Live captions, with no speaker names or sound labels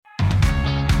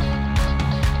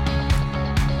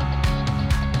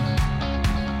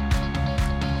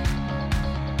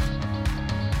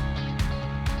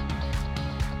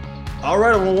All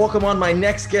right, I want to welcome on my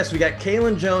next guest. We got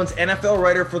Kaelen Jones, NFL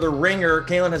writer for The Ringer.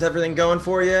 Kaelen, has everything going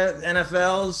for you?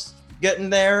 NFL's getting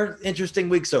there. Interesting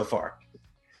week so far.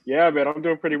 Yeah, man, I'm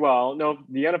doing pretty well. I don't know if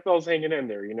the NFL's hanging in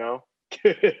there,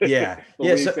 Yeah. The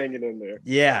league's hanging in there.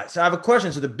 Yeah. So I have a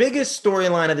question. So the biggest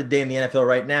storyline of the day in the NFL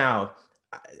right now,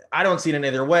 I don't see it any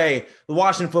other way. The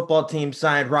Washington football team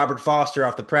signed Robert Foster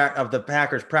off the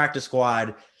Packers practice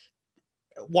squad.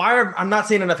 I'm not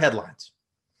seeing enough headlines.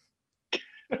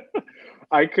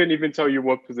 I couldn't even tell you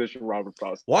what position Robert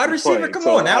Foster Wide receiver, come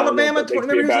on, Alabama.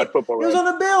 Remember, he was on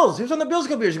the Bills. He was on the Bills a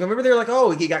couple years ago. Remember, they were like,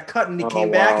 "Oh, he got cut and he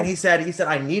came back," and he said,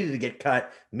 "I needed to get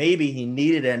cut. Maybe he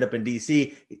needed to end up in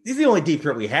DC." He's the only deep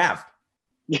threat we have.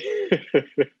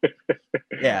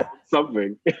 Yeah,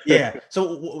 something. Yeah.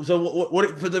 So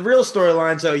what for the real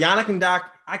storyline? So Yannick and Doc,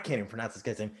 I can't even pronounce this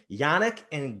guy's name. Yannick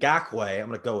Ngakoue. I'm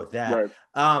going to go with that.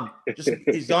 Right.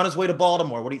 He's on his way to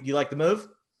Baltimore. Do you like the move?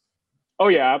 Oh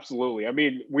yeah, absolutely. I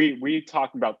mean, we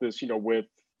talked about this, with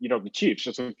the Chiefs,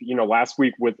 just last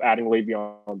week with adding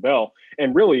Le'Veon Bell,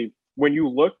 and really when you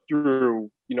look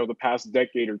through the past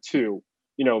decade or two,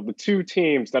 the two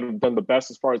teams that have done the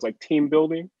best as far as like team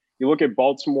building, you look at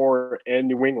Baltimore and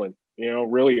New England.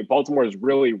 Really, Baltimore is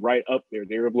really right up there.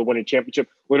 They were able to win a championship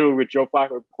literally with Joe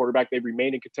Flacco quarterback. They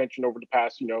remained in contention over the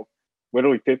past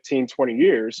literally 15, 20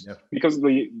 years because of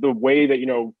the way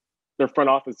that their front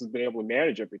office has been able to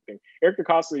manage everything. Eric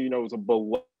Acosta, is a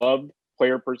beloved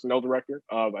player personnel director.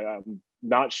 I'm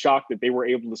not shocked that they were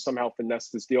able to somehow finesse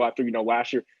this deal after,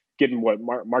 last year getting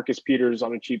Marcus Peters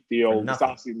on a cheap deal.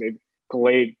 Obviously, they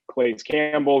Calais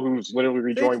Campbell, who's literally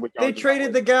rejoined with. They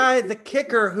traded the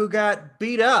kicker who got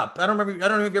beat up. I don't know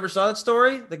if you ever saw that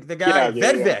story. The guy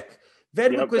Vedvik. Yeah.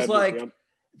 Vedvik was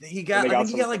he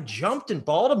got jumped in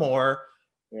Baltimore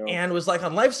and was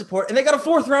on life support, and they got a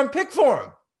 4th round pick for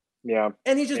him. Yeah.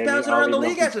 And he's just bouncing around the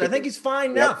league after that. I think he's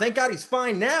fine now. Thank God he's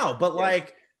fine now.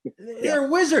 But they're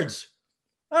wizards.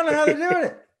 I don't know how they're doing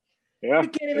it. Yeah. We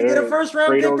can't even get a 1st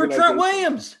round pick for Trent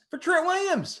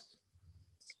Williams.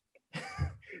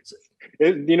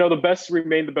 The best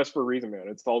remain the best for a reason, man.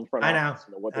 It's all the front office.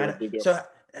 What they do. So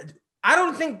I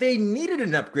don't think they needed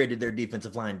an upgrade to their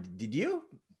defensive line. Did you?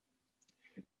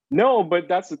 No, but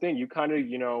that's the thing. You kind of,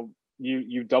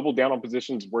 you double down on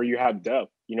positions where you have depth.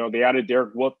 They added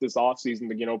Derek Wolfe this offseason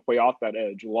to, play off that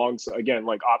edge alongside, again,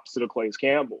 opposite of Calais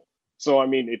Campbell. So, I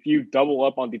mean, if you double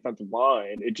up on defensive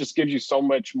line, it just gives you so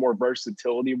much more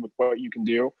versatility with what you can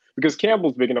do because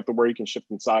Campbell's big enough to where you can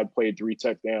shift inside, play a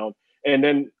 3-tech down. And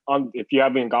then if you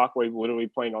have Ngakoue literally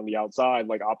playing on the outside,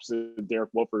 opposite of Derek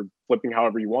Wolfe or flipping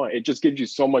however you want, it just gives you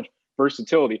so much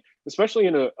versatility, especially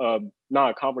in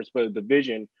not a conference, but a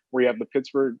division where you have the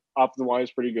Pittsburgh offensive line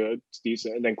is pretty good. It's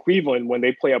decent. And then Cleveland, when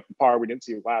they play up the par, we didn't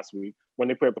see it last week. When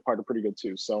they play up the par, they're pretty good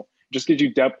too. So just gives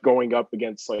you depth going up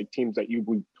against teams that you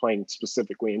will be playing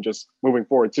specifically and just moving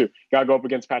forward too. Got to go up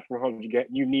against Patrick Mahomes.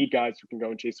 You need guys who can go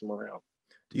and chase him around.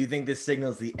 Do you think this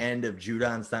signals the end of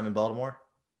Judon's time in Baltimore?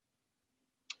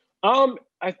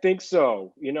 I think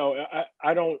so.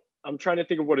 I don't. I'm trying to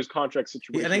think of what his contract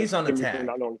situation is. I think he's on the tag.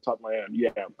 Not on the top of my head.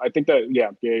 Yeah, I think that.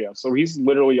 Yeah. So he's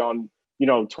literally on,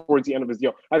 towards the end of his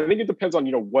deal. I think it depends on,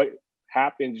 what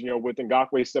happens, with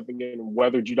Ngakoue stepping in and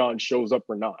whether Judon shows up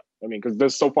or not. I mean,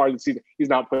 because so far this season, he's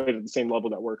not played at the same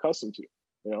level that we're accustomed to,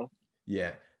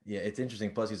 Yeah. Yeah. It's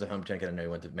interesting. Plus he's a home check. I know he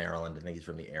went to Maryland. I think he's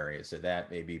from the area. So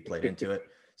that maybe played into it.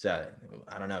 So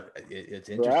I don't know. It's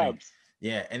interesting. Perhaps.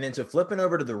 Yeah, and then so flipping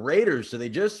over to the Raiders, so they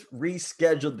just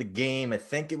rescheduled the game. I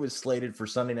think it was slated for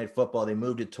Sunday Night Football. They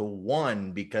moved it to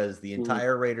 1 because the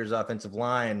entire Raiders offensive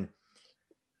line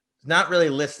is not really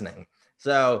listening.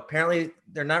 So apparently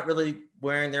they're not really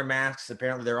wearing their masks.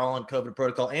 Apparently they're all on COVID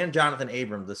protocol. And Jonathan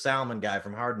Abrams, the Salmon guy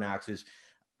from Hard Knocks,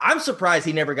 I'm surprised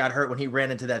he never got hurt when he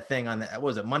ran into that thing on what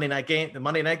was it, Monday night game? The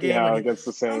Monday night game? Yeah, against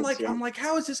the Saints. I'm like,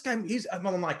 how is this guy?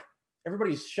 I'm like,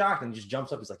 everybody's shocked and just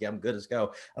jumps up. He's like, yeah, I'm good. Let's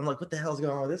go. I'm like, what the hell's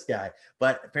going on with this guy?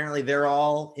 But apparently they're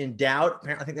all in doubt.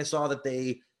 Apparently, I think I saw that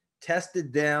they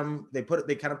tested them. They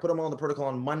kind of put them on the protocol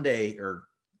on Monday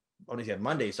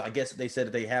Monday. So I guess they said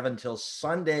that they have until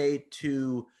Sunday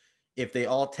if they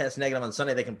all test negative on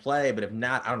Sunday, they can play. But if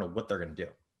not, I don't know what they're going to do.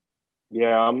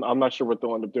 Yeah, I'm not sure what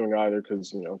they'll end up doing either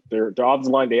because, their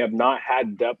offensive line, they have not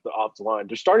had depth of offensive line.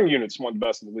 Their starting unit's one of the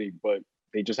best in the league, but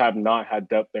they just have not had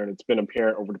depth there, and it's been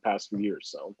apparent over the past few years.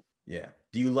 So, yeah.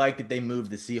 Do you like that they moved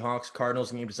the Seahawks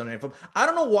Cardinals game to Sunday Night Football? I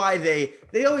don't know why they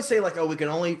always say we can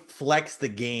only flex the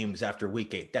games after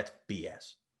week 8. That's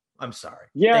BS. I'm sorry.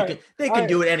 Yeah, They can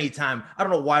do it anytime. I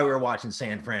don't know why we were watching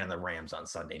San Fran and the Rams on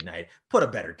Sunday night. Put a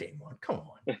better game on. Come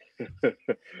on.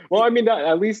 Well, I mean,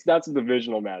 at least that's a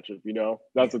divisional matchup.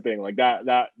 That's Yeah. the thing. Like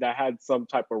that had some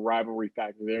type of rivalry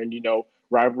factor there, and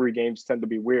rivalry games tend to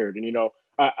be weird. And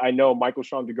I know Michael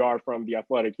Sean Dugar from The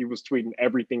Athletic. He was tweeting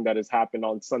everything that has happened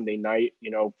on Sunday night.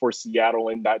 For Seattle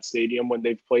in that stadium when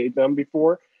they've played them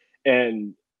before,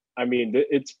 and I mean,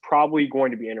 it's probably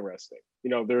going to be interesting.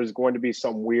 There's going to be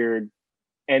some weird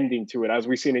ending to it, as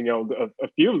we've seen in a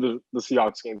few of the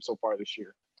Seahawks games so far this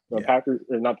year. The Packers,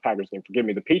 or not the Packers game, forgive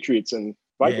me, the Patriots and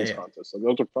Vikings contest. So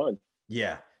those are fun.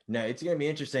 Yeah, no, it's going to be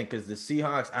interesting because the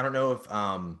Seahawks, I don't know if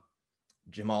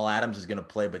Jamal Adams is going to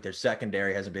play, but their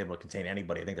secondary hasn't been able to contain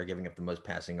anybody. I think they're giving up the most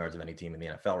passing yards of any team in the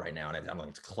NFL right now, and I don't think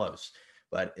it's close.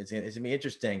 But it's going to be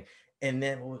interesting. And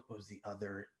then what was the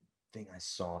other thing I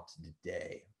saw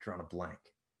today? I'm drawing a blank.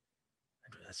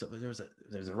 So there's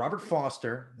a Robert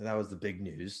Foster. That was the big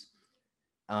news.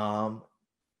 Oh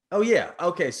yeah.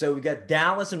 Okay. So we got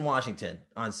Dallas and Washington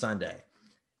on Sunday.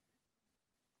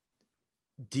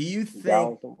 Do you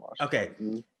think? Okay.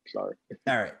 Sorry.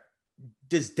 All right.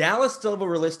 Does Dallas still have a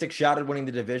realistic shot at winning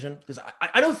the division? Because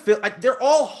I don't feel they're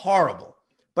all horrible,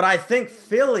 but I think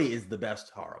Philly is the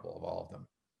best horrible of all of them.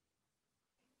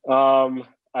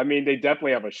 I mean, they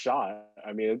definitely have a shot.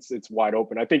 I mean, it's wide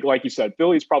open. I think, like you said,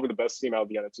 Philly's probably the best team out of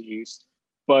the NFC East.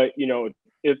 But,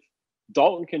 if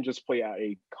Dalton can just play at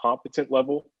a competent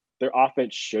level, their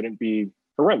offense shouldn't be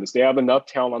horrendous. They have enough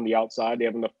talent on the outside. They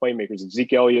have enough playmakers. If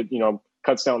Zeke Elliott,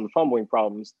 cuts down the fumbling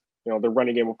problems, their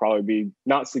running game will probably be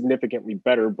not significantly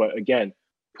better. But again,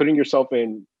 putting yourself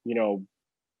in,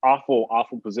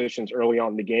 awful positions early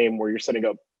on in the game where you're setting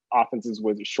up offenses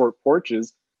with short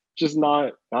porches, just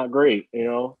not great,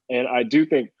 And I do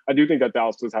think that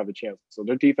Dallas does have a chance. So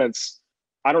their defense,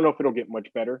 I don't know if it'll get much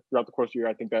better throughout the course of the year.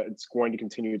 I think that it's going to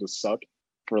continue to suck,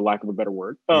 for lack of a better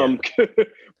word. But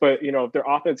if their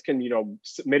offense can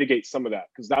mitigate some of that,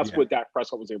 because that's what Dak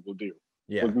Prescott was able to do.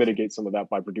 Was mitigate some of that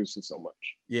by producing so much.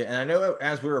 Yeah, and I know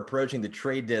as we're approaching the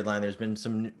trade deadline, there's been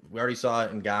some. We already saw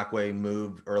Ngakoue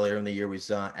moved earlier in the year. We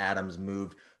saw Adams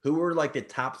moved. Who were like the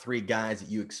top three guys that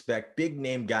you expect, big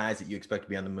name guys that you expect to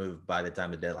be on the move by the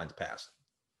time the deadline's passed?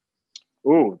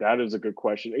 Ooh, that is a good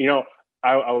question.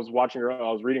 I was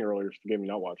reading earlier, forgive me,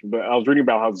 not watching, but I was reading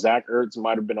about how Zach Ertz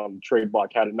might have been on the trade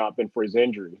block had it not been for his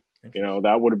injury.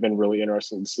 That would have been really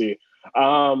interesting to see.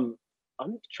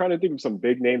 I'm trying to think of some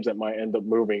big names that might end up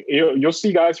moving. You'll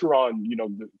see guys who are on,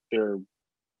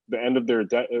 the end of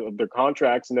their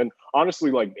contracts, and then honestly,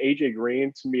 like AJ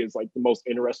Green to me is like the most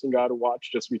interesting guy to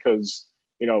watch, just because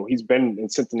he's been in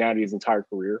Cincinnati his entire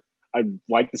career. I'd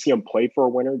like to see him play for a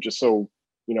winner, just so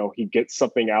he gets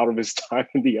something out of his time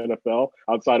in the NFL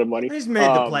outside of money. He's made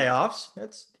the playoffs.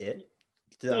 That's it.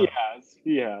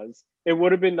 He has. It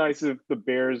would have been nice if the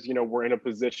Bears, were in a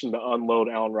position to unload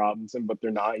Allen Robinson, but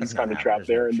they're not. He's kind of trapped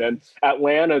there. And then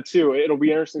Atlanta, too. It'll be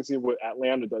interesting to see what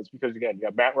Atlanta does because, again, you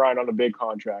have Matt Ryan on a big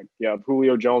contract. You have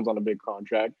Julio Jones on a big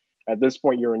contract. At this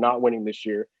point, you're not winning this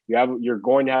year. You're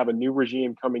going to have a new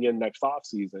regime coming in next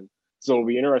offseason. So it'll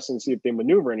be interesting to see if they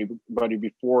maneuver anybody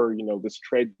before, this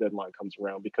trade deadline comes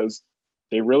around, because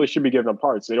they really should be giving up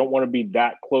parts. They don't want to be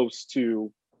that close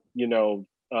to,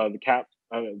 the cap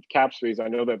space. I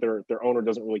know that their owner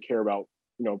doesn't really care about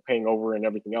paying over and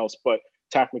everything else, but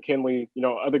Tack McKinley,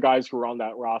 other guys who are on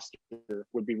that roster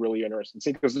would be really interesting to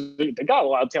see, because they got a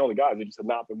lot of talented guys. They just have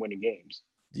not been winning games.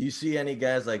 Do you see any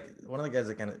guys like one of the guys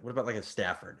that what about like a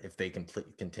Stafford if they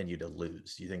continue to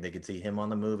lose? Do you think they could see him on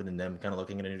the move and then them kind of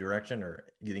looking in a new direction, or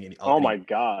do you think my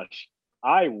gosh,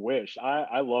 I wish.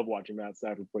 I love watching Matt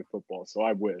Stafford play football, so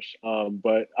I wish.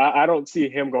 But I don't see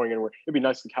him going anywhere. It'd be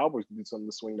nice if the Cowboys could do something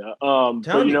to swing that.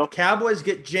 Tell me, Cowboys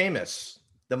get Jameis,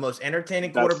 the most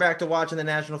entertaining quarterback to watch in the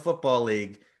National Football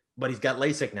League, but he's got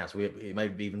LASIK now, so it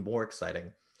might be even more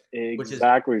exciting.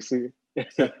 Exactly.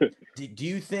 Do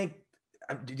you think?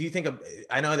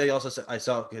 I know they also I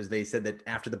saw because they said that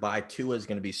after the bye, Tua is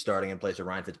going to be starting in place of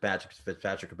Ryan Fitzpatrick.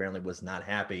 Fitzpatrick apparently was not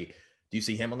happy. Do you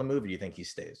see him on the move, or do you think he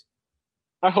stays?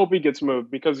 I hope he gets moved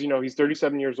because, he's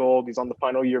 37 years old. He's on the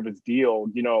final year of his deal.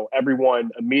 Everyone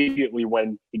immediately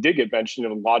when he did get benched,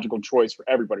 a logical choice for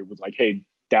everybody was like, hey,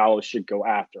 Dallas should go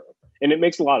after him. And it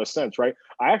makes a lot of sense, right?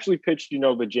 I actually pitched, the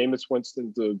Jameis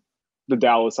Winston to the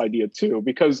Dallas idea too,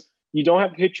 because you don't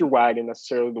have to hitch your wagon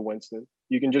necessarily to Winston.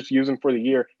 You can just use him for the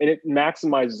year. And it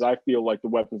maximizes, I feel, like the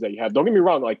weapons that you have. Don't get me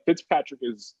wrong, like Fitzpatrick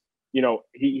is,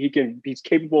 he's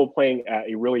capable of playing at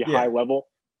a really high level.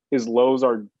 His lows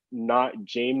are not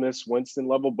Jameis Winston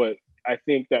level, but I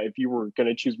think that if you were going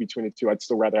to choose between the two, I'd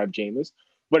still rather have Jameis.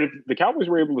 But if the Cowboys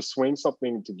were able to swing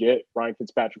something to get Ryan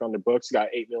Fitzpatrick on their books, he got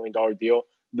an $8 million deal.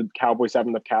 The Cowboys have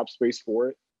enough cap space for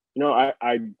it.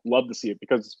 I'd love to see it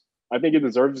because I think it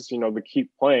deserves, to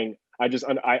keep playing.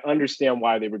 I understand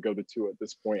why they would go to two at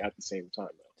this point at the same time.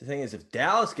 The thing is, if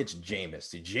Dallas gets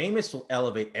Jameis will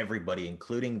elevate everybody,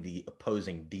 including the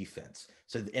opposing defense.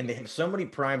 So, and they have so many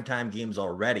primetime games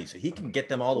already, so he can get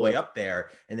them all the way up there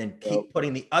and then keep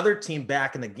putting the other team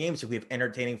back in the game so we have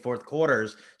entertaining fourth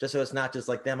quarters, just so it's not just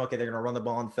like them, okay, they're going to run the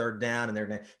ball on third down and they're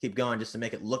going to keep going just to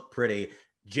make it look pretty.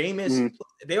 Jameis,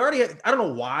 they already I don't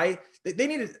know why. They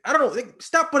need to, I don't know,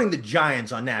 stop putting the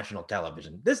Giants on national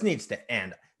television. This needs to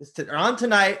end. They're on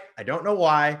tonight. I don't know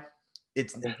why.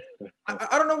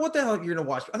 I don't know what the hell you're going to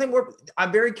watch.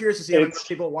 I'm very curious to see how many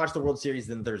people watch the World Series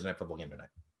than the Thursday Night Football game tonight.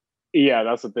 Yeah,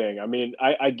 that's the thing. I mean,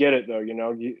 I get it though.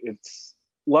 It's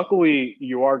luckily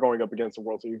you are going up against the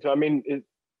World Series. I mean,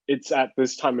 it's at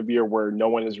this time of year where no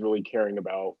one is really caring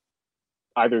about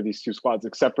either of these two squads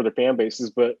except for the fan bases.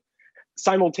 But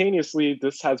simultaneously,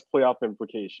 this has playoff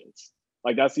implications.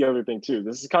 Like that's the other thing too.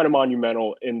 This is kind of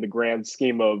monumental in the grand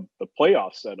scheme of the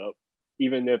playoff setup,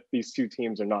 even if these two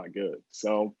teams are not good.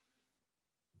 So,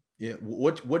 yeah,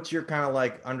 what's your kind of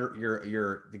like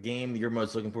under the game you're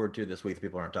most looking forward to this week that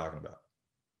people aren't talking about?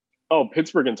 Oh,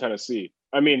 Pittsburgh and Tennessee.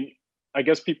 I mean, I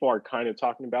guess people are kind of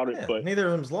talking about it, but neither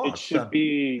of them's lost. It should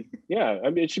be,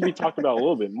 it should be talked about a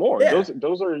little bit more. Yeah.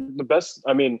 Those are the best.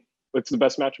 I mean, it's the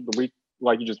best match of the week,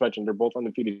 like you just mentioned. They're both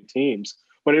undefeated teams,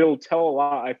 but it'll tell a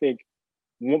lot, I think,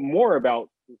 more about.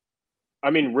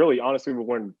 I mean, really, honestly, we'll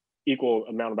learn equal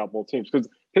amount about both teams because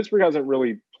Pittsburgh hasn't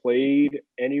really played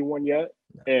anyone yet,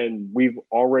 and we've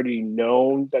already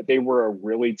known that they were a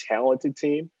really talented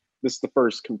team. This is the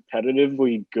first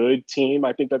competitively good team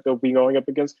I think that they'll be going up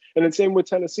against. And then same with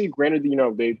Tennessee. Granted,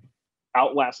 they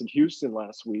outlasted Houston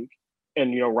last week,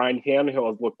 and Ryan Tannehill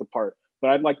has looked the part.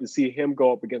 But I'd like to see him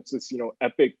go up against this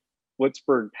epic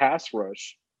Blitzburg pass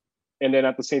rush, and then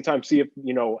at the same time see if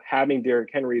having Derrick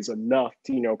Henry is enough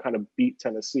to kind of beat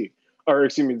Tennessee, or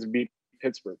excuse me, to beat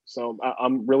Pittsburgh. So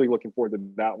I'm really looking forward to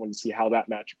that one to see how that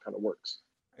matchup kind of works.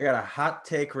 I got a hot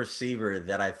take receiver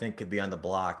that I think could be on the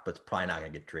block, but it's probably not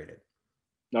going to get traded.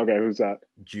 Okay, who's that?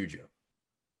 Juju.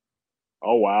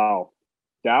 Oh, wow.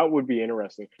 That would be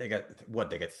interesting. They got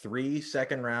 3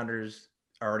 second rounders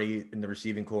already in the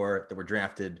receiving corps that were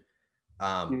drafted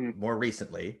more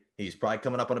recently. He's probably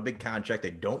coming up on a big contract.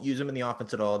 They don't use him in the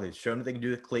offense at all. They've shown that they can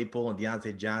do with Claypool and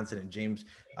Deontay Johnson and James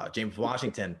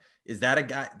Washington. Is that a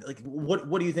guy like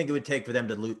what do you think it would take for them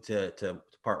to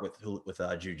part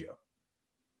with Juju?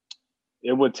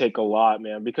 It would take a lot,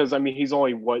 man, because I mean he's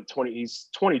only he's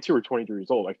 22 or 23 years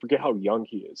old. I forget how young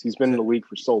he is. He's been in the league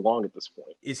for so long at this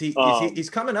point. He's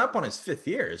coming up on his 5th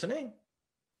year, isn't he?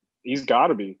 He's got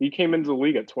to be. He came into the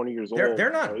league at 20 years old.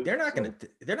 They're not going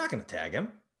to tag him.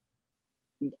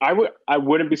 I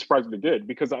wouldn't be surprised if they did,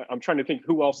 because I'm trying to think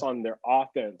who else on their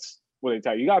offense would they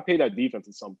tag. You got to pay that defense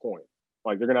at some point.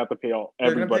 Like they're going to have to pay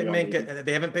everybody.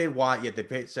 They haven't paid Watt yet. They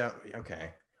paid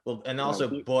okay. Well, and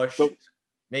also Bush. So,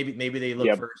 maybe they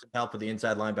look for some help with the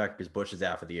inside linebacker because Bush is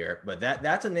out for the year. But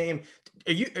that's a name.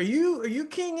 Are you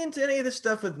keying into any of this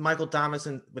stuff with Michael Thomas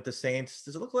and with the Saints?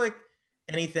 Does it look like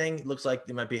anything? It looks like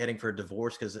they might be heading for a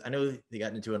divorce, because I know they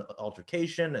got into an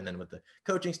altercation and then with the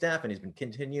coaching staff, and he's been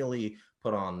continually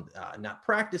put on not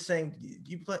practicing.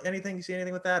 Do you play anything? You see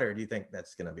anything with that, or do you think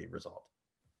that's going to be resolved?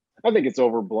 I think it's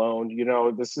overblown.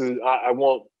 This is I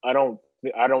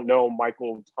don't know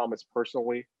Michael Thomas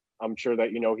personally. I'm sure that,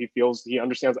 he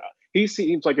understands. He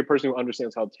seems like a person who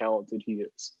understands how talented he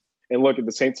is. And look,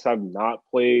 the Saints have not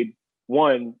played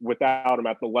one without him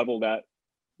at the level that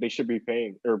they should be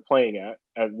playing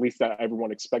at least that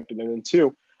everyone expected. And then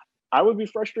 2, I would be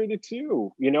frustrated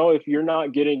too. If you're not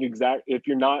if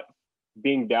you're not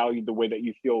being valued the way that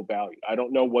you feel valued. I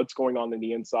don't know what's going on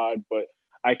the inside, but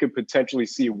I could potentially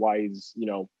see why he's,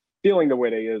 feeling the way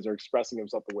that he is or expressing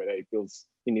himself the way that he feels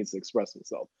he needs to express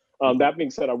himself. That being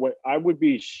said, I would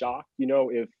be shocked,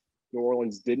 if New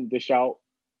Orleans didn't dish out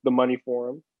the money for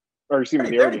him. Or excuse me,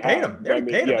 they already paid him. Yeah,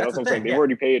 that's what I'm saying. They've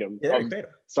already paid him.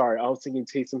 Sorry, I was thinking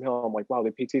Taysom Hill. I'm like, wow,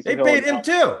 they paid Taysom Hill. They paid him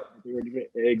too.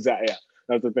 Exactly. Yeah,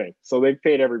 that's the thing. So they've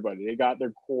paid everybody. They got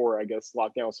their core, I guess,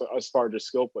 locked down. So as far as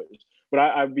skill players, but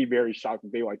I'd be very shocked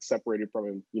if they separated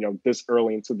from him, this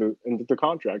early into the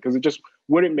contract, because it just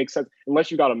wouldn't make sense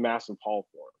unless you got a massive haul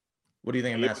for him. What do you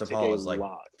think a massive haul is, like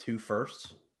 2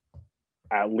 firsts?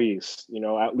 At least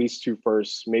 2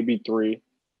 firsts, maybe 3,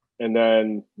 and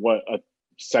then a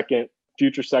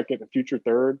future second, a future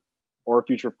third, or a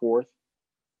future 4th,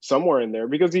 somewhere in there,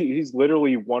 because he's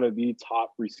literally one of the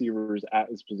top receivers at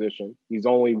his position. He's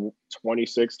only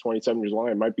 26, 27 years old.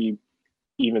 It might be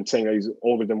even saying that he's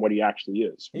older than what he actually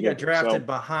is. He got drafted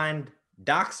behind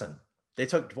Doxson.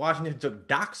 Washington took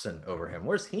Doxson over him.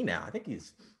 Where's he now? I think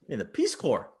he's in the Peace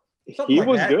Corps. He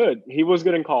was good. He was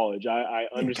good in college. I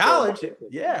understand. In college,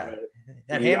 yeah.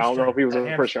 I don't know if he was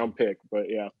a first round pick, but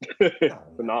yeah,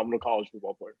 phenomenal college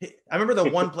football player. I remember the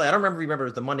one play. I don't remember it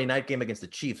was the Monday night game against the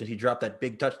Chiefs, and he dropped that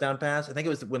big touchdown pass. I think it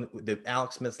was when the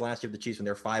Alex Smith's last year of the Chiefs when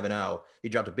they're 5-0. He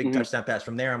dropped a big touchdown pass.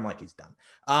 From there, I'm like, he's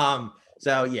done.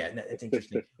 So yeah, it's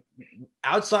interesting.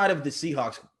 Outside of the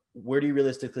Seahawks, where do you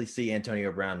realistically see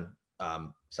Antonio Brown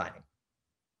signing?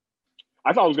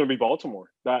 I thought it was going to be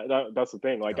Baltimore. That's the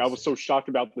thing. Like, I was so shocked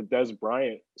about the Dez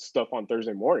Bryant stuff on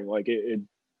Thursday morning. Like, it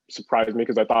surprised me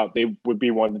because I thought they would be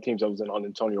one of the teams that was in on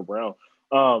Antonio Brown.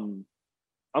 I'm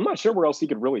not sure where else he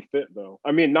could really fit, though.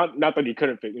 I mean, not that he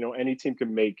couldn't fit. Any team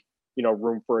could make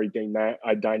room for a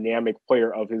dynamic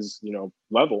player of his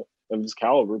level, of his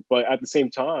caliber. But at the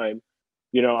same time,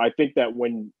 I think that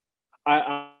when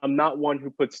I'm not one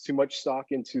who puts too much stock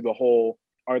into the whole,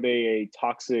 are they a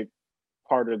toxic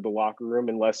part of the locker room,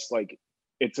 unless like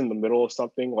it's in the middle of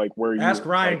something, like where you ask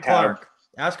Ryan Clark.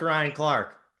 Ask Ryan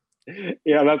Clark.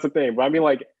 Yeah, that's the thing. But I mean,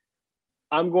 like,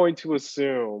 I'm going to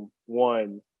assume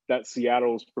that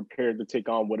Seattle is prepared to take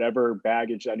on whatever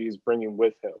baggage that he's bringing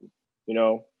with him.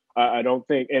 I don't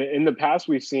think, and in the past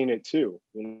we've seen it too.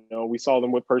 We saw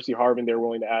them with Percy Harvin; they're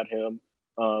willing to add him.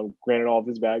 Granted all of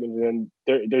his baggage, and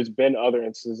then there's been other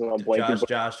instances on blanket.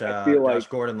 Josh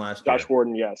Gordon last year. Josh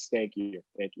Gordon, yes, thank you,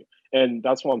 and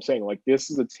that's what I'm saying. Like, this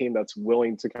is a team that's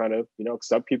willing to kind of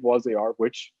accept people as they are,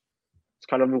 which is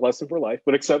kind of a lesson for life,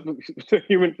 but accept the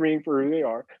human being for who they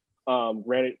are.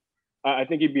 Granted, I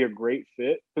think he'd be a great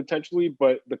fit potentially,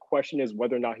 but the question is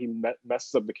whether or not he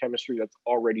messes up the chemistry that's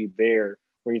already there.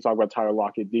 When you talk about Tyler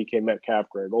Lockett, DK Metcalf,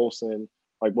 Greg Olsen.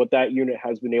 Like, what that unit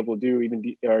has been able to do,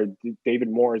 even David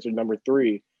Moore is their number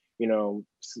 3.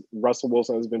 Russell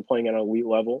Wilson has been playing at an elite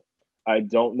level. I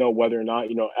don't know whether or not,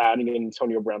 adding in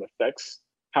Antonio Brown affects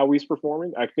how he's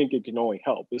performing. I think it can only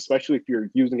help, especially if you're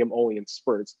using him only in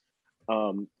spurts.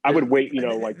 I would wait,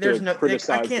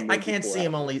 criticize. I can't see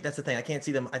him only. That's the thing. I can't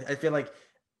see them.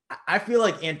 I feel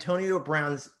like Antonio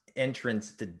Brown's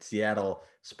entrance to Seattle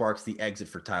sparks the exit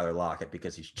for Tyler Lockett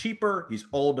because he's cheaper, he's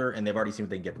older, and they've already seen what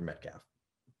they can get from Metcalf.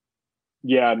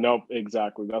 Yeah, no,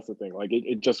 exactly. That's the thing. Like,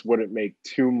 it just wouldn't make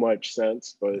too much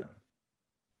sense, but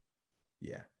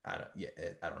I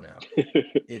don't know.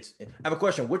 I have a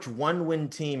question. Which 1-win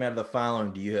team out of the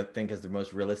following do you think has the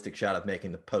most realistic shot of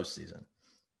making the postseason?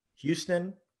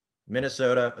 Houston,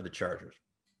 Minnesota, or the Chargers?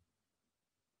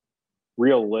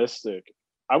 Realistic.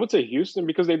 I would say Houston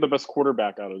because they have the best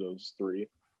quarterback out of those 3.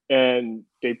 And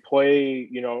they play,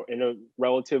 in a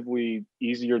relatively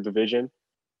easier division.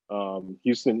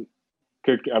 Houston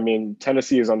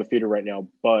Tennessee is undefeated right now,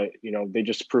 but they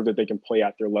just proved that they can play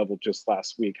at their level just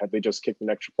last week. Had they just kicked an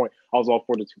extra point, I was all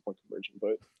for the 2-point conversion,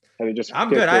 but had they just, I'm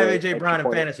good. I have AJ Brown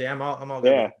in fantasy. I'm all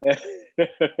good. Yeah,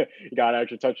 you got an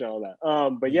extra touchdown on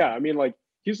that. But yeah, I mean, like,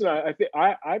 Houston,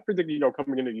 I predicted,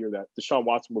 coming into the year that Deshaun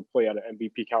Watson would play at an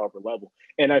MVP caliber level,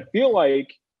 and I feel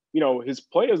like his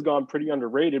play has gone pretty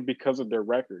underrated because of their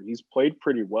record. He's played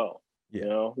pretty well.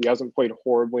 Yeah. He hasn't played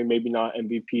horribly, maybe not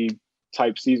MVP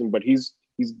type season, but he's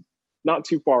not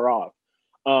too far off.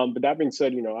 But that being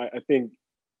said, I think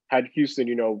had Houston,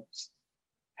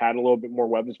 had a little bit more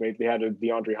weapons, maybe if they had a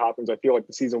DeAndre Hopkins, I feel like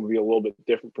the season would be a little bit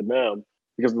different for them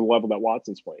because of the level that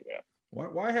Watson's playing at.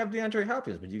 Why have DeAndre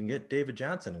Hopkins? But you can get David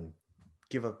Johnson and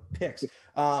give up picks.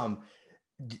 Do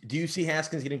you see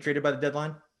Haskins getting traded by the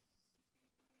deadline?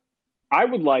 I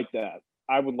would like that.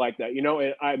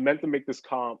 And I meant to make this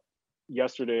comp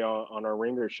yesterday on our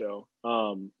Ringer show.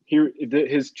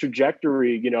 His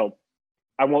trajectory,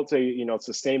 I won't say it's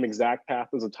the same exact path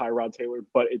as a Tyrod Taylor,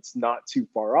 but it's not too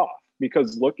far off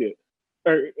because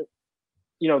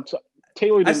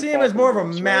Taylor. I see him as more of a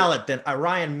Mallet than a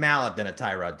Ryan Mallet than a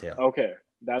Tyrod Taylor. Okay,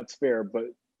 that's fair, but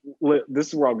this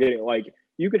is where I'm getting. Like,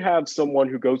 you could have someone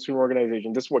who goes to an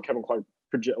organization. This is what Kevin Clark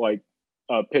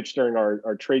pitched during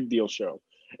our trade deal show,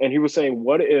 and he was saying,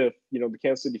 what if the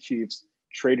Kansas City Chiefs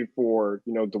traded for,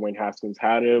 Dwayne Haskins,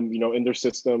 had him, in their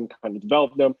system, kind of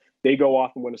developed them. They go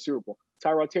off and win a Super Bowl.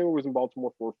 Tyrod Taylor was in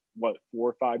Baltimore for 4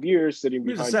 or 5 years, sitting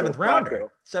behind. He was a seventh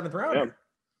rounder.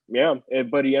 Yeah.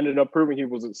 But he ended up proving he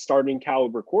was a starting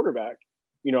caliber quarterback.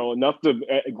 Enough to,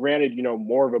 granted,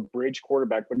 more of a bridge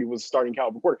quarterback, but he was a starting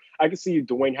caliber quarterback. I could see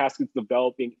Dwayne Haskins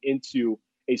developing into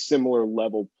a similar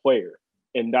level player,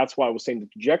 and that's why I was saying the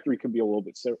trajectory could be a little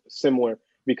bit similar.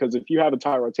 Because if you have a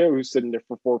Tyrod Taylor who's sitting there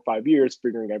for 4 or 5 years,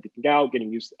 figuring everything out,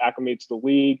 getting used to acclimate to the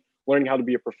league, learning how to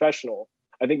be a professional,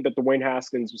 I think that Dwayne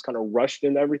Haskins was kind of rushed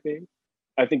in everything.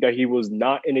 I think that he was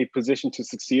not in a position to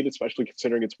succeed, especially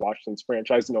considering it's Washington's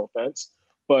franchise. No offense,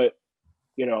 but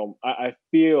I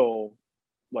feel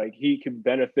like he could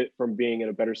benefit from being in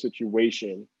a better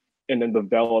situation and then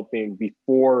developing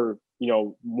before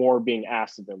more being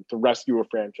asked of him to rescue a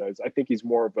franchise. I think he's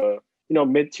more of a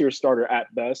mid-tier starter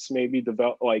at best, maybe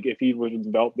develop like if he would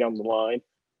develop down the line.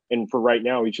 And for right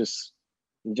now, he just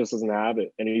doesn't have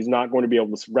it, and he's not going to be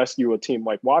able to rescue a team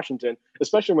like Washington,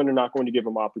 especially when they're not going to give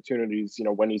him opportunities,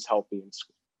 when he's healthy and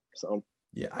so.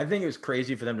 Yeah, I think it was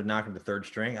crazy for them to knock him to third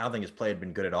string. I don't think his play had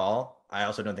been good at all. I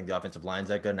also don't think the offensive line's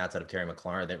that good. And outside of Terry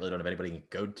McLaurin, they really don't have anybody he can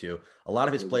go to. A lot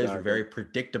of his plays were very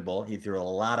predictable. He threw a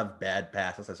lot of bad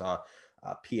passes. I saw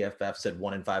PFF said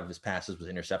 1 in 5 of his passes was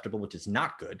interceptable, which is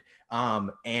not good.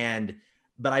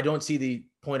 But I don't see the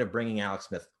point of bringing Alex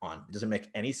Smith on. It doesn't make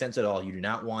any sense at all. You do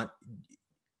not want.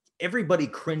 Everybody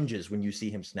cringes when you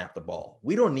see him snap the ball.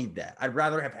 We don't need that. I'd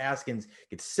rather have Haskins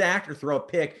get sacked or throw a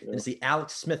pick than see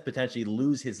Alex Smith potentially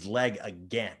lose his leg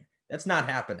again. That's not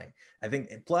happening. I think,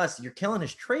 plus, you're killing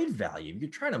his trade value. You're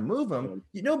trying to move him.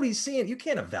 Nobody's seeing. You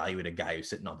can't evaluate a guy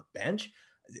who's sitting on the bench.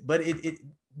 But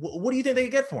what do you think they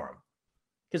could get for him?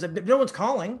 Because no one's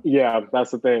calling. Yeah,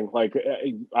 that's the thing. Like,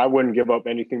 I wouldn't give up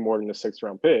anything more than a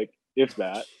 6th-round pick, if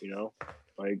that.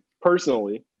 Like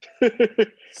personally.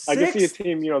 I can see a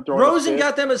team, throwing Rosen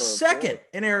got them a second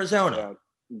in Arizona. Yeah,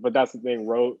 but that's the thing.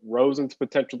 Rosen's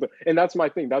potential, and that's my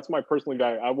thing. That's my personal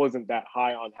guy. I wasn't that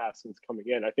high on Haskins coming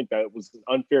in. I think that it was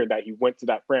unfair that he went to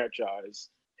that franchise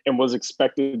and was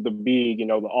expected to be,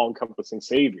 the all-encompassing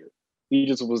savior. He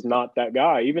just was not that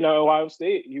guy. Even at Ohio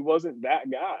State, he wasn't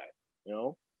that guy.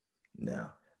 No.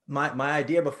 My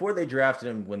idea before they drafted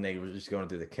him, when they were just going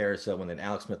through the carousel, when then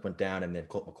Alex Smith went down and then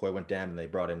Colt McCoy went down and they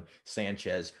brought in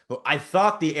Sanchez, who I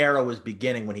thought the era was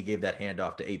beginning when he gave that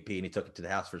handoff to AP and he took it to the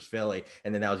house versus Philly.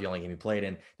 And then that was the only game he played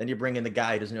in. Then you bring in the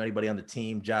guy who doesn't know anybody on the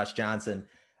team, Josh Johnson.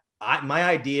 My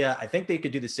idea, I think they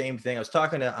could do the same thing. I was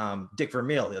talking to Dick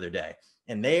Vermeil the other day,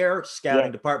 and their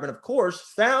scouting department, of course,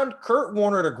 found Kurt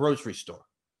Warner at a grocery store.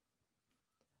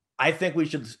 I think we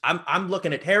should. I'm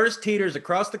looking at Harris Teeters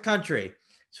across the country.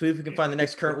 So if we can find the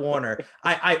next Kurt Warner.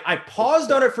 I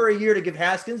paused on it for a year to give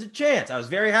Haskins a chance. I was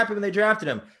very happy when they drafted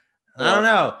him. I don't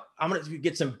know. I'm going to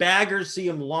get some baggers, see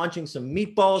him launching some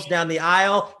meatballs down the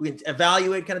aisle. We can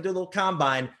evaluate, kind of do a little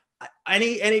combine.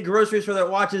 Any grocery store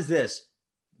that watches this,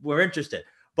 we're interested.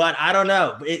 But I don't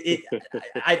know.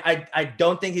 I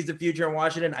don't think he's the future in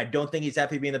Washington. I don't think he's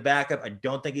happy being the backup. I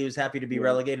don't think he was happy to be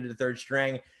relegated to third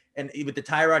string. And with the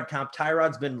Tyrod comp,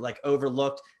 Tyrod's been like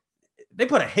overlooked. They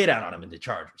put a hit out on him in the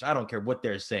Chargers. I don't care what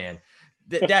they're saying.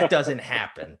 That doesn't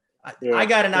happen. I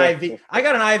got an IV. I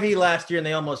got an IV last year and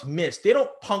they almost missed. They don't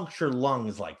puncture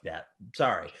lungs like that.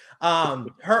 Sorry.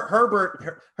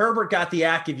 Herbert got the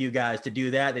act of you guys to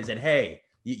do that. They said, hey,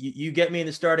 you get me in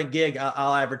the starting gig,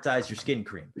 I'll advertise your skin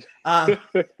cream.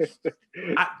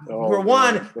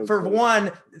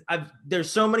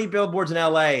 There's so many billboards in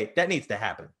LA that needs to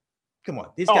happen. Come on,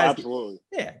 these guys. Absolutely.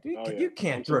 Yeah, you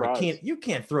can't throw to Keenan. You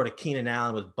can't throw to Keenan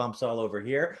Allen with bumps all over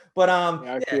here. But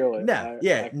I feel it.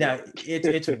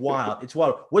 It's wild. It's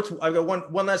wild. I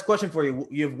got one last question for you.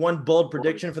 You have one bold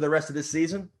prediction for the rest of this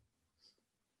season?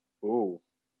 Ooh,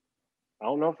 I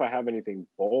don't know if I have anything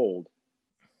bold.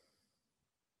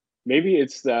 Maybe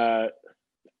it's that.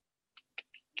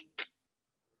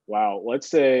 Wow,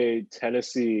 let's say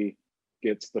Tennessee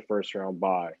gets the first round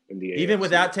bye in the AFC. Even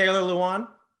without Taylor Lewan?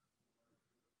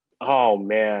 Oh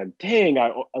man, dang!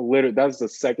 I literally, that's the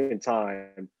second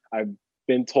time I've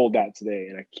been told that today,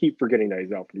 and I keep forgetting that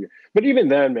he's out for the year. But even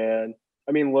then, man,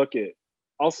 I mean,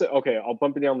 I'll say, okay, I'll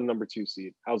bump it down to number 2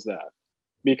 seed. How's that?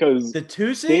 Because the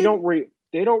 2 seed,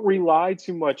 they don't rely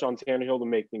too much on Tannehill to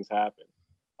make things happen.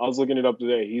 I was looking it up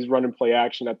today. He's running play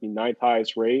action at the 9th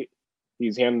highest rate.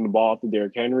 He's handing the ball off to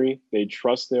Derrick Henry. They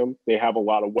trust him. They have a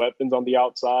lot of weapons on the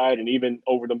outside and even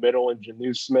over the middle in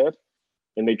Jonnu Smith.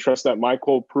 And they trust that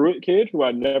Michael Pruitt kid, who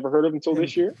I'd never heard of until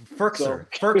this year. Ferkser.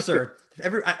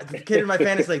 The kid in my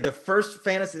fantasy league, the first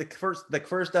claim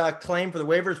for the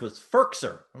waivers was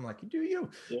Ferkser. I'm like, you do you.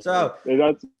 Yeah, so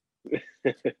that's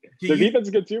the defense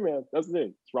is good too, man. That's the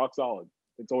thing. It's rock solid.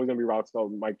 It's always gonna be rock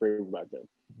solid. Mike Vrabel back then.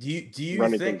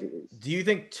 Do you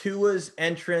think Tua's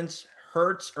entrance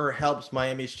hurts or helps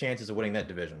Miami's chances of winning that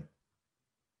division?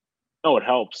 Oh, it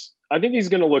helps. I think he's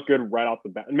going to look good right off the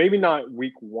bat. Maybe not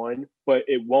week 1, but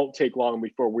it won't take long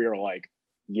before we are like,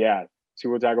 yeah,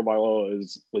 Tua Tagovailoa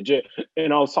is legit.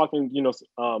 And I was talking, the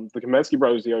Kaminsky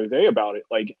brothers the other day about it.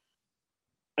 Like,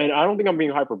 and I don't think I'm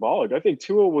being hyperbolic. I think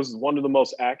Tua was one of the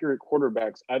most accurate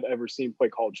quarterbacks I've ever seen play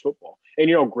college football.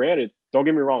 And, granted, don't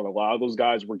get me wrong, a lot of those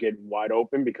guys were getting wide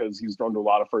open because he's thrown to a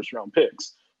lot of first-round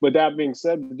picks. But that being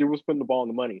said, the dude was putting the ball in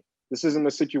the money. This isn't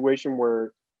a situation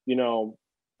where,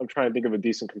 I'm trying to think of a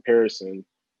decent comparison.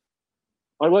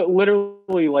 Like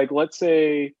literally, like let's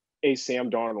say a Sam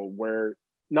Darnold, where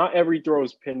not every throw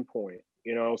is pinpoint.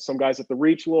 Some guys have to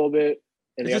reach a little bit,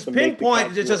 and it's just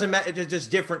pinpoint. It just doesn't matter. It's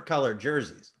just different colored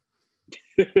jerseys.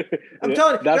 I'm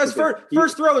telling you, that's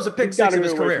first throw is a pick six of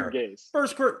his career.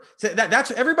 First, that's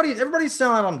everybody's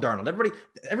selling out on Darnold.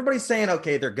 Everybody's saying,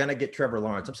 okay, they're gonna get Trevor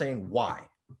Lawrence. I'm saying, why?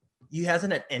 He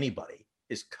hasn't had anybody.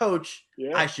 His coach,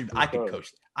 I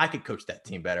could coach that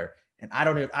team better, and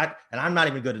I'm not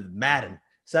even good at Madden.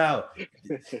 So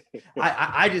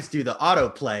I just do the auto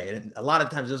play, and a lot of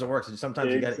times it doesn't work. So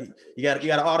sometimes you got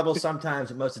to audible sometimes,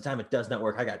 and most of the time it does not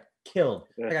work. I got killed.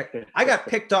 I got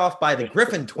picked off by the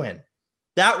Griffin twin.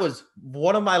 That was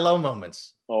one of my low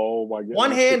moments. Oh my god!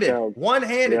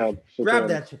 One-handed, grabbed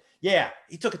that. Yeah,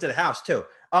 he took it to the house too.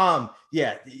 So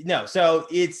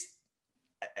it's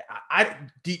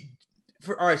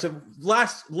all right. So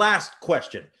last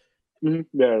question.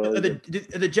 Mm-hmm. Are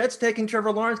the Jets taking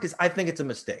Trevor Lawrence? Because I think it's a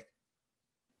mistake.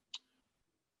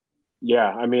 Yeah,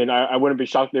 I mean, I wouldn't be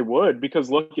shocked they would,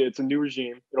 because look, it's a new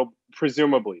regime. It'll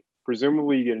presumably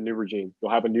you get a new regime.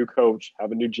 You'll have a new coach,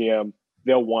 have a new GM.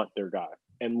 They'll want their guy.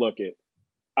 And look,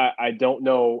 I don't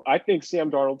know. I think Sam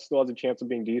Darnold still has a chance of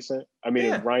being decent. I mean,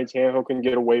 if Ryan Tannehill can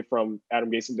get away from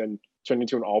Adam Gase and then turn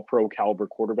into an all-pro caliber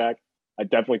quarterback, I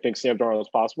definitely think Sam Darnold is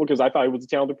possible, because I thought he was a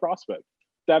talented prospect.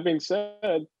 That being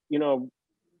said,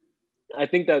 I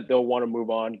think that they'll want to move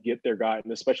on, get their guy,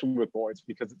 and especially with Lawrence,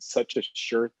 because it's such a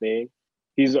sure thing.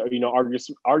 He's,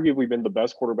 arguably been the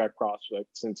best quarterback prospect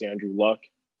since Andrew Luck.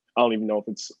 I don't even know if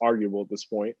it's arguable at this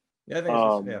point. Yeah, I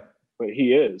think it's but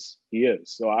he is.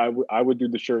 So I would do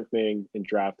the sure thing and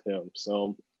draft him.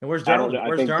 So and where's Darnold?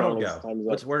 Where's Darnold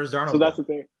go? Where does Darnold go? So that's the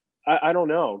thing. I don't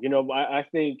know. I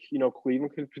think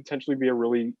Cleveland could potentially be a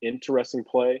really interesting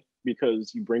play,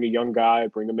 because you bring a young guy,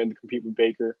 bring him in to compete with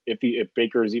Baker. If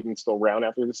Baker is even still around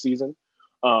after the season,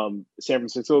 San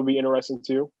Francisco will be interesting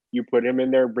too. You put him in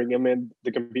there, bring him in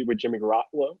to compete with Jimmy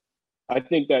Garoppolo. I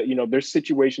think that there's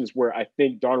situations where I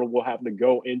think Darnold will have to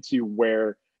go into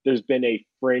where there's been a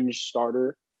fringe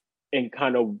starter and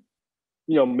kind of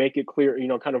make it clear,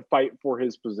 kind of fight for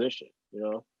his position.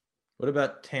 What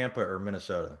about Tampa or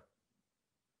Minnesota?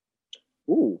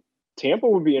 Ooh, Tampa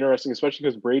would be interesting, especially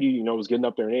because Brady, was getting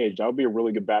up there in age. That would be a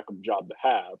really good backup job to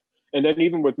have. And then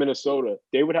even with Minnesota,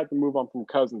 they would have to move on from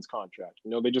Cousins' contract.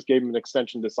 They just gave him an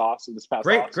extension this past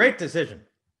offseason. Great decision.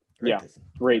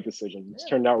 Great decision. It's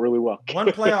turned out really well. One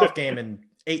playoff game in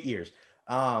 8 years.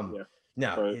 No,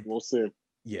 we'll see.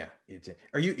 Yeah.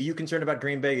 Are you concerned about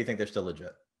Green Bay? Or you think they're still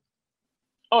legit?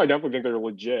 Oh, I definitely think they're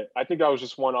legit. I think that was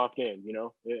just one-off game.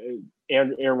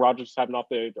 Aaron Rodgers having off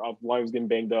the line was getting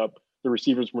banged up. The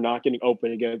receivers were not getting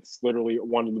open against literally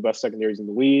one of the best secondaries in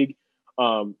the league.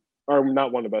 Or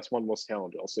not one of the best, one of the most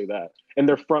talented, I'll say that. And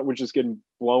their front was just getting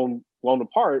blown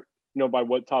apart, by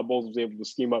what Todd Bowles was able to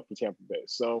scheme up for Tampa Bay.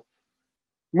 So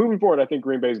moving forward, I think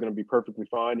Green Bay is going to be perfectly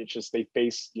fine. It's just they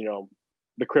face,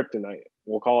 the kryptonite.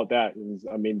 We'll call it that.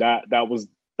 I mean,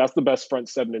 that's the best front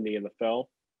seven in the NFL,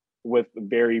 with a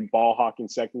very ball hawking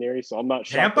secondary. So I'm not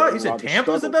sure. Tampa? You said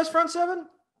Tampa's the best front seven?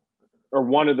 Or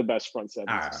one of the best front sevens.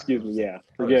 Excuse me. Yeah.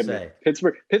 Forgive me.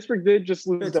 Pittsburgh did just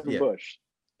lose Devin Bush.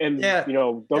 And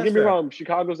don't get me wrong,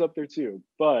 Chicago's up there too.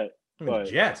 But the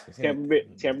Jets. Tampa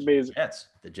Bay is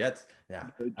the Jets. Yeah.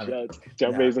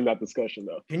 Tampa Bay is in that discussion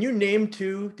though. Can you name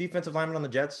 2 defensive linemen on the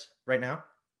Jets right now?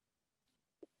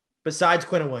 Besides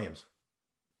Quinnen Williams.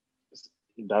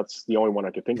 That's the only one I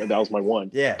could think of. That was my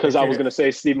one. Yeah. Because I was going to say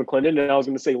Steve McClendon and I was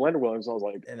going to say Leonard Williams. I was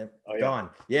like,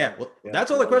 gone. Yeah. Well, that's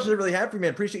all the questions I really had for you,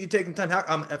 man. Appreciate you taking time.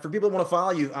 For people that want to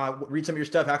follow you, read some of your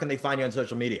stuff, how can they find you on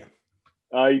social media?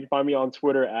 You can find me on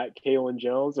Twitter at Kaelen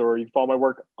Jones, or you can follow my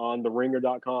work on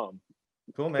theringer.com.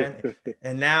 Cool, man.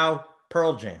 And now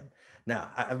Pearl Jam. Now,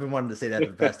 I've been wanting to say that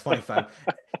for the past 25.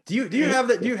 Do you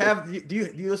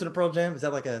listen to Pearl Jam? Is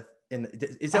that like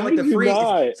is that like the free?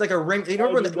 It's like a ring. You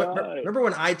remember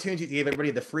when iTunes gave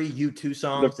everybody the free U2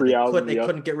 songs? The free album, they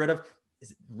couldn't get rid of.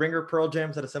 Is Ringer Pearl Jam?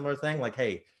 Is that a similar thing? Like,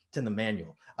 hey, it's in the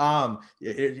manual.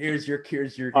 Here's your.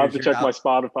 I'll have to check my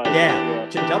Spotify. Yeah.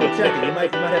 Double check it. You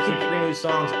might have some free new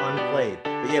songs unplayed.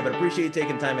 But appreciate you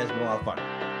taking time. It's been a lot of fun.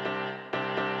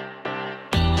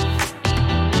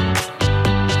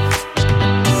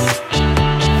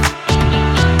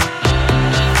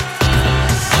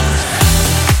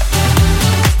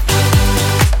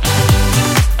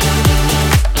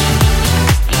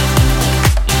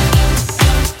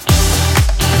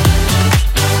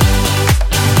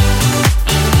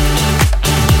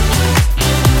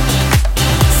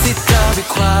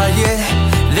 Quiet,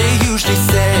 they usually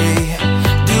say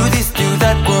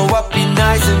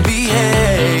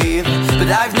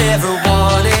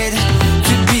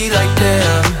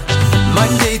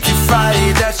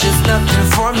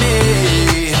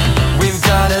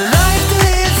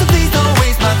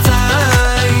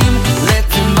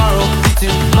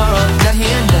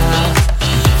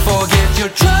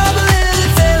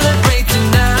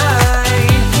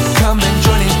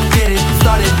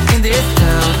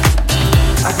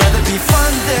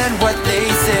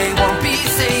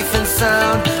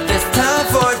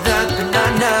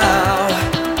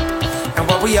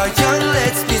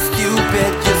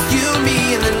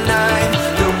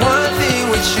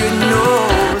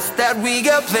we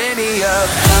got plenty of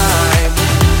time.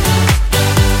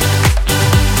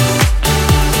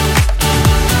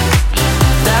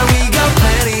 That we got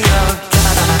plenty of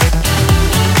time.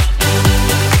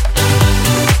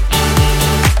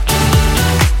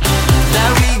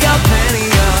 That we got plenty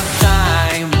of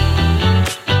time.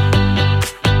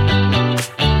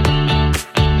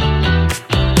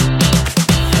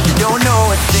 You don't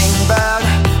know a thing about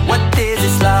what this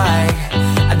is like.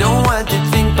 I don't want to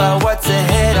think about what's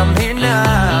ahead, I'm here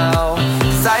now.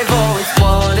 'Cause I've always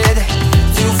wanted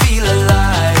to feel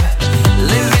alive.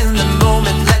 Live in the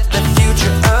moment, let the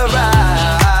future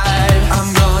arrive. I'm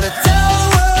gonna tell the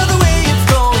world the way it's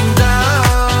going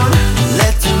down.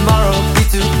 Let tomorrow be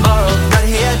tomorrow, not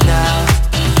here now.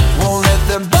 Won't let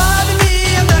them bother me,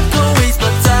 I'm not gonna waste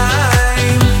my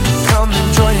time. Come and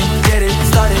join it, get it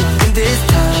started in this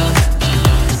town.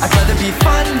 I'd rather be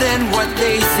fun than what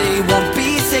they say won't be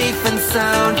safe and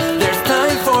sound. There's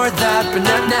time for that, but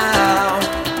not now.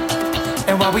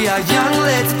 And while we are young,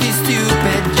 let's be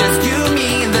stupid, just you, me,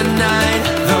 and the night.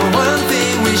 The one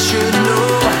thing we should know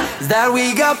is that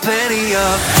we got plenty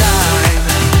of time.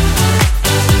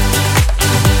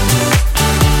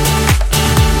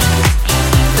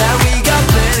 That we got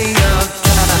plenty of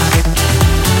time.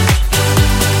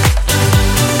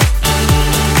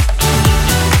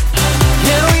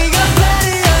 Yeah, we got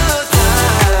plenty of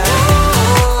time.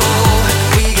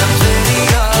 We got plenty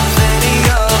of time.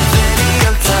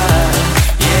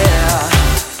 Yeah.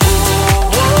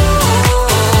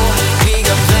 We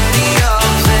got plenty of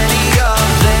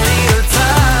time.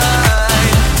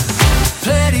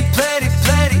 Plenty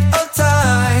of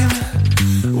time.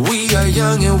 We are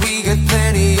young and we got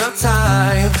plenty of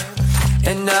time.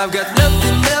 And I've got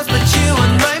nothing else but you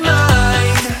on my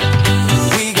mind.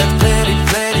 We got plenty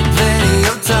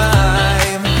of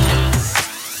time.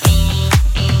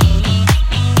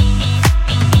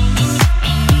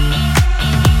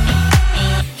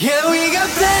 Yeah, we got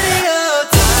plenty of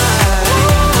time.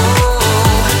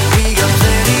 We got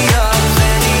plenty of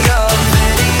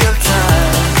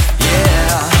time.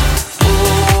 Yeah.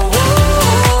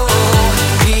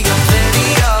 We got plenty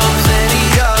of time.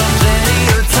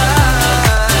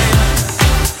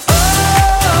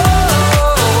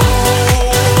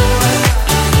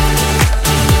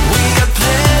 We got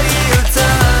plenty of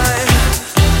time.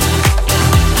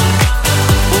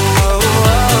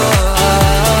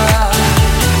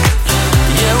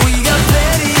 Yeah, we got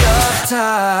plenty of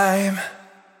time.